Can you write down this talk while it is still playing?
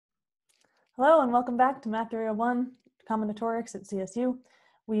Hello and welcome back to Math 301, Combinatorics at CSU.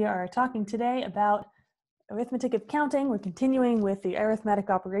 We are talking today about arithmetic of counting. We're continuing with the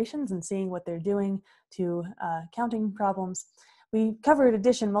arithmetic operations and seeing what they're doing to counting problems. We covered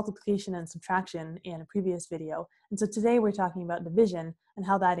addition, multiplication, and subtraction in a previous video. And so today we're talking about division and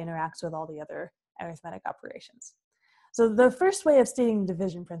how that interacts with all the other arithmetic operations. So the first way of stating the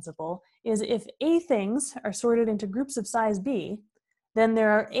division principle is if A things are sorted into groups of size B, then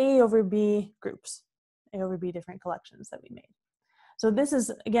there are A over B groups, A over B different collections that we made. So this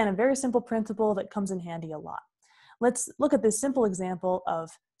is, again, a very simple principle that comes in handy a lot. Let's look at this simple example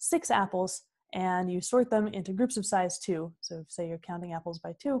of 6 apples, and you sort them into groups of size 2. So say you're counting apples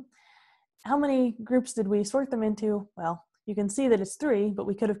by 2. How many groups did we sort them into? Well, you can see that it's 3, but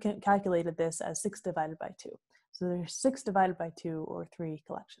we could have calculated this as 6 divided by 2. So there's 6 divided by 2, or 3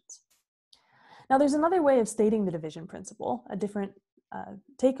 collections. Now there's another way of stating the division principle, a different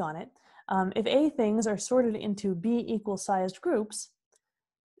take on it. If A things are sorted into B equal sized groups,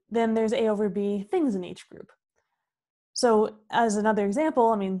 then there's A over B things in each group. So as another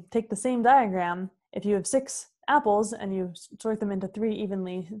example, take the same diagram. If you have 6 apples and you sort them into 3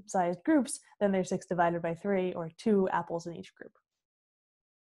 evenly sized groups, then there's 6 divided by 3, or 2 apples in each group.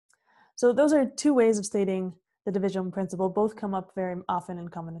 So those are 2 ways of stating the division principle. Both come up very often in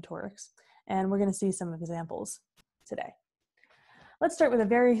combinatorics, and we're going to see some examples today. Let's start with a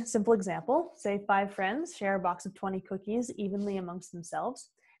very simple example. Say 5 friends share a box of 20 cookies evenly amongst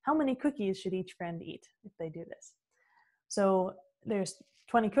themselves. How many cookies should each friend eat if they do this? So there's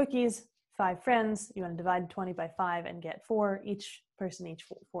 20 cookies, 5 friends. You want to divide 20 by 5 and get 4. Each person eats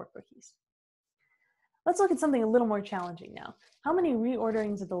 4 cookies. Let's look at something a little more challenging now. How many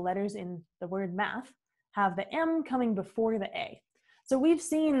reorderings of the letters in the word math have the M coming before the A? So we've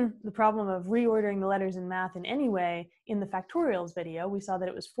seen the problem of reordering the letters in math in any way in the factorials video. We saw that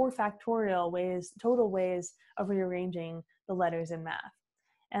it was 4 factorial ways, total ways of rearranging the letters in math.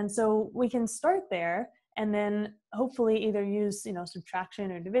 And so we can start there and then hopefully either use subtraction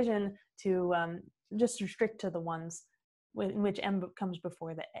or division to just restrict to the ones in which M comes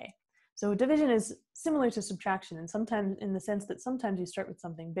before the A. So division is similar to subtraction, and sometimes in the sense that sometimes you start with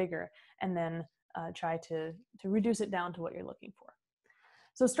something bigger and then try to reduce it down to what you're looking for.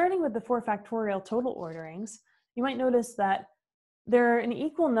 So starting with the 4 factorial total orderings, you might notice that there are an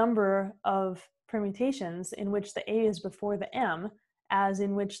equal number of permutations in which the A is before the M as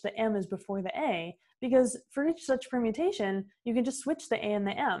in which the M is before the A, because for each such permutation, you can just switch the A and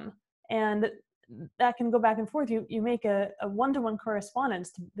the M, and that can go back and forth. You make a one-to-one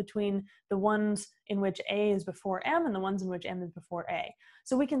correspondence between the ones in which A is before M and the ones in which M is before A.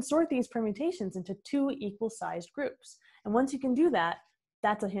 So we can sort these permutations into 2 equal-sized groups. And once you can do that,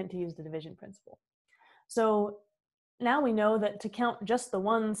 that's a hint to use the division principle. So now we know that to count just the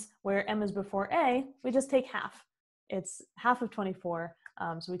ones where M is before A, we just take half. It's half of 24.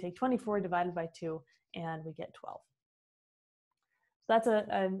 So we take 24 divided by 2, and we get 12. So that's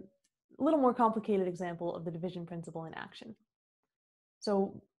a little more complicated example of the division principle in action.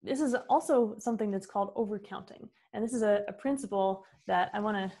 So this is also something that's called overcounting. And this is a principle that I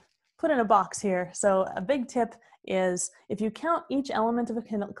want to put in a box here. So a big tip is if you count each element of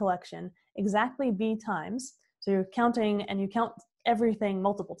a collection exactly B times, so you're counting and you count everything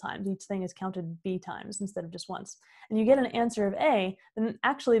multiple times, each thing is counted B times instead of just once, and you get an answer of A, then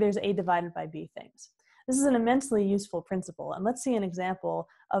actually there's A divided by B things. This is an immensely useful principle, and let's see an example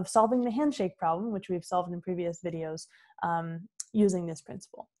of solving the handshake problem, which we've solved in previous videos using this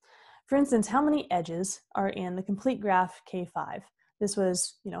principle. For instance, how many edges are in the complete graph K5? This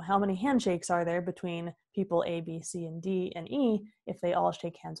was, how many handshakes are there between people A, B, C, and D, and E if they all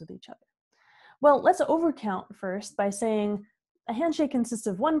shake hands with each other? Well, let's overcount first by saying a handshake consists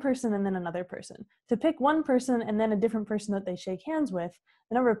of one person and then another person. To pick one person and then a different person that they shake hands with,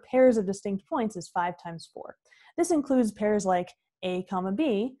 the number of pairs of distinct points is 5 times 4. This includes pairs like A comma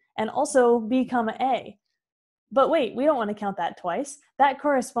B and also B comma A. But wait, we don't want to count that twice. That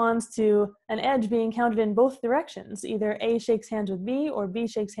corresponds to an edge being counted in both directions. Either A shakes hands with B or B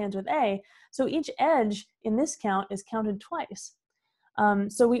shakes hands with A. So each edge in this count is counted twice.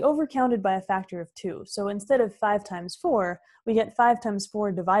 So we overcounted by a factor of 2. So instead of 5 times 4, we get 5 times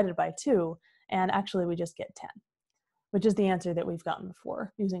 4 divided by 2, and actually we just get 10, which is the answer that we've gotten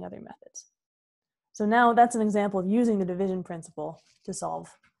before using other methods. So now that's an example of using the division principle to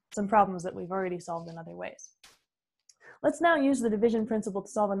solve some problems that we've already solved in other ways. Let's now use the division principle to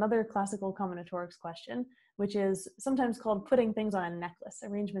solve another classical combinatorics question, which is sometimes called putting things on a necklace,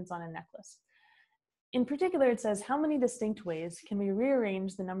 arrangements on a necklace. In particular, it says, how many distinct ways can we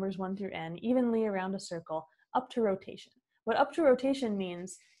rearrange the numbers 1 through n evenly around a circle up to rotation? What up to rotation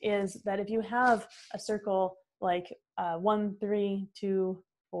means is that if you have a circle like 1, 3, 2,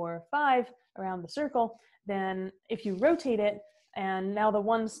 4, 5 around the circle, then if you rotate it, and now the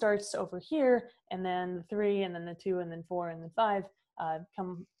 1 starts over here, and then the 3, and then the 2, and then 4, and then 5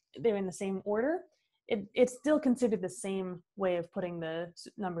 they're in the same order, it's still considered the same way of putting the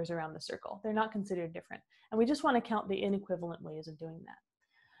numbers around the circle. They're not considered different. And we just want to count the inequivalent ways of doing that.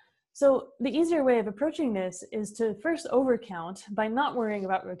 So the easier way of approaching this is to first overcount by not worrying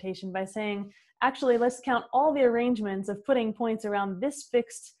about rotation, by saying, actually, let's count all the arrangements of putting points around this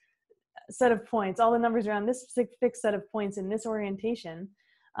fixed set of points, all the numbers around this fixed set of points in this orientation,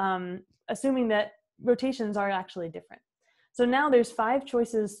 assuming that rotations are actually different. So now there's 5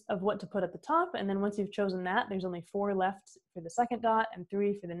 choices of what to put at the top, and then once you've chosen that, there's only 4 left for the second dot and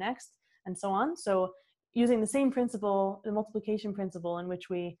 3 for the next, and so on. So using the same principle, the multiplication principle in which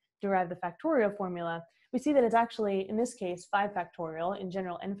we derive the factorial formula, we see that it's actually, in this case, 5 factorial, in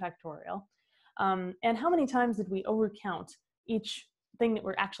general n factorial. And how many times did we overcount each thing that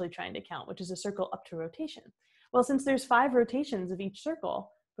we're actually trying to count, which is a circle up to rotation? Well, since there's 5 rotations of each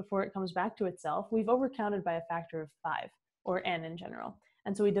circle before it comes back to itself, we've overcounted by a factor of 5, or n in general.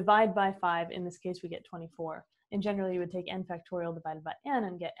 And so we divide by 5. In this case, we get 24. In general, you would take n factorial divided by n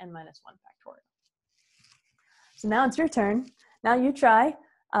and get n minus 1 factorial. So now it's your turn. Now you try.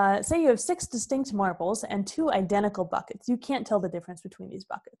 Say you have 6 distinct marbles and 2 identical buckets. You can't tell the difference between these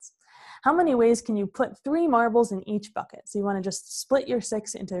buckets. How many ways can you put 3 marbles in each bucket? So you want to just split your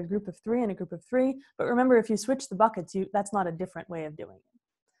 6 into a group of 3 and a group of 3. But remember, if you switch the buckets, that's not a different way of doing it.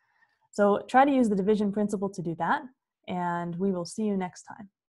 So try to use the division principle to do that, and we will see you next time.